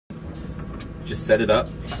Just set it up.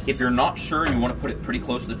 If you're not sure and you want to put it pretty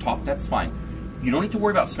close to the top, that's fine. You don't need to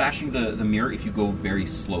worry about smashing the mirror if you go very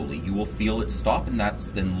slowly. You will feel it stop, and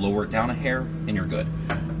then lower it down a hair, and you're good.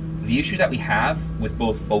 The issue that we have with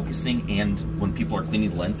both focusing and when people are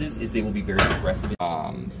cleaning the lenses is they will be very aggressive.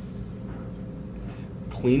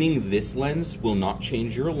 Cleaning this lens will not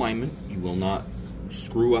change your alignment. You will not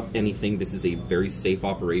screw up anything. This is a very safe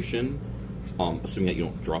operation, assuming that you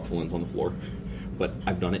don't drop the lens on the floor. But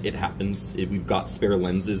I've done it. It happens. We've got spare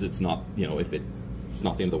lenses. It's not, you know, it's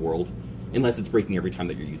not the end of the world, unless it's breaking every time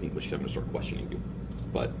that you're using it, which I'm going to start questioning you.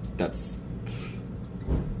 But that's.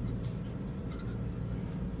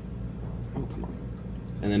 Oh, come on.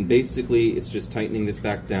 And then basically, it's just tightening this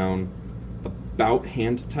back down about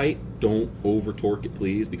hand tight. Don't over torque it,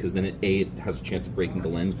 please, because then it has a chance of breaking the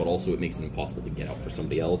lens, but also it makes it impossible to get out for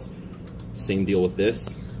somebody else. Same deal with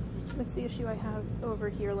this. That's the issue I have over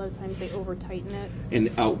here. A lot of times they over tighten it. And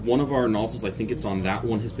one of our nozzles, I think it's on that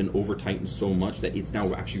one, has been over tightened so much that it's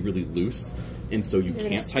now actually really loose, and so you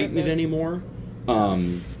can't tighten it anymore.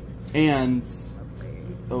 And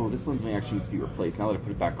oh, this lens may actually need to be replaced. Now that I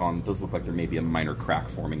put it back on, it does look like there may be a minor crack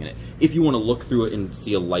forming in it. If you want to look through it and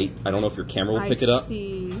see a light, I don't know if your camera will pick it up.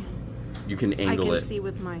 You can angle it. I can see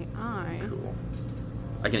with my eye. Cool.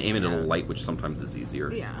 I can aim it at a light, which sometimes is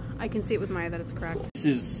easier. Yeah, I can see it with my eye that it's cracked. This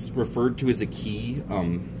is referred to as a key.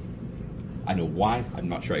 I know why. I'm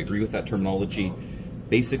not sure I agree with that terminology.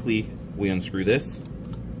 Basically, we unscrew this.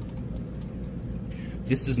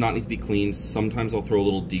 This does not need to be cleaned. Sometimes I'll throw a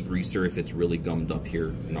little degreaser if it's really gummed up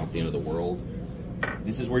here. Not the end of the world.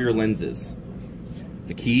 This is where your lens is.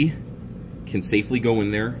 The key can safely go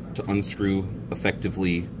in there to unscrew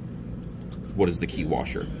effectively what is the key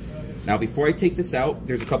washer. Now, before I take this out,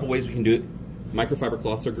 there's a couple ways we can do it. Microfiber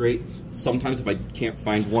cloths are great. Sometimes if I can't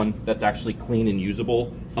find one that's actually clean and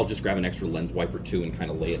usable, I'll just grab an extra lens wipe or two and kind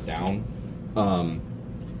of lay it down.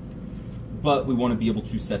 But we want to be able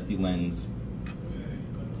to set the lens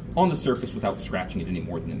on the surface without scratching it any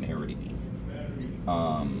more than it may already be.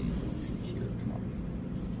 Let's see here, come on.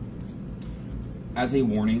 As a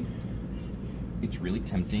warning, it's really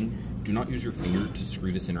tempting. Do not use your finger to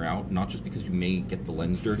screw this in or out, not just because you may get the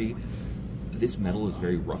lens dirty. This metal is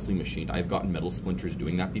very roughly machined. I've gotten metal splinters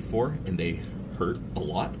doing that before, and they hurt a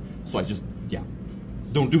lot. So I just, yeah,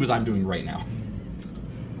 don't do as I'm doing right now.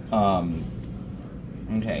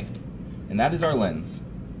 Okay, and that is our lens.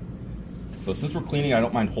 So since we're cleaning, I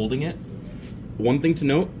don't mind holding it. One thing to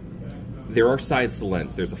note, there are sides to the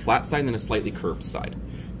lens. There's a flat side and then a slightly curved side.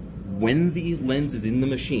 When the lens is in the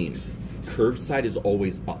machine, curved side is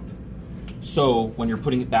always up. So when you're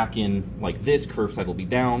putting it back in like this, curved side will be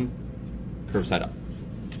down, curved side up.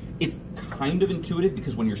 It's kind of intuitive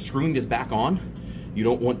because when you're screwing this back on, you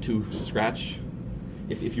don't want to scratch.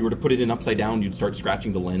 If you were to put it in upside down, you'd start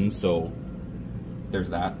scratching the lens, so there's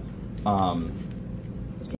that.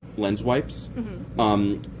 Lens wipes.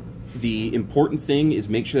 Mm-hmm. The important thing is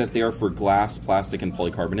make sure that they are for glass, plastic, and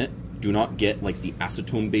polycarbonate. Do not get like the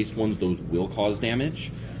acetone-based ones. Those will cause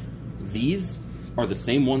damage. These are the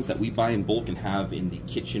same ones that we buy in bulk and have in the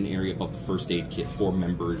kitchen area above the first aid kit for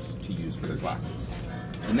members to use for their glasses.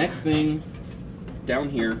 The next thing down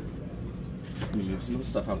here, let me move some of the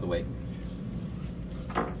stuff out of the way.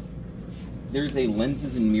 There's a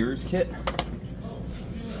lenses and mirrors kit.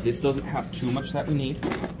 This doesn't have too much that we need.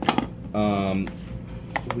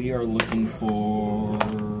 We are looking for,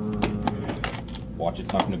 watch,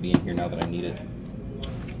 it's not going to be in here now that I need it.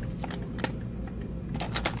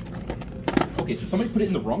 Okay, so somebody put it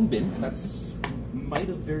in the wrong bin. That's might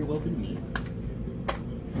have very well been me.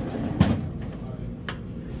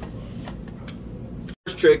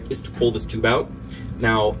 First trick is to pull this tube out.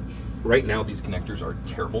 Now, right now these connectors are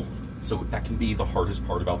terrible, so that can be the hardest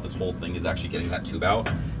part about this whole thing is actually getting that tube out.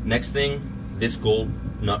 Next thing, this gold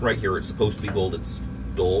nut right here, it's supposed to be gold, it's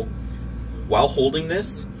dull. While holding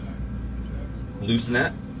this, loosen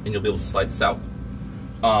that, and you'll be able to slide this out.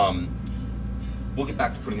 We'll get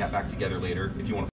back to putting that back together later if you want to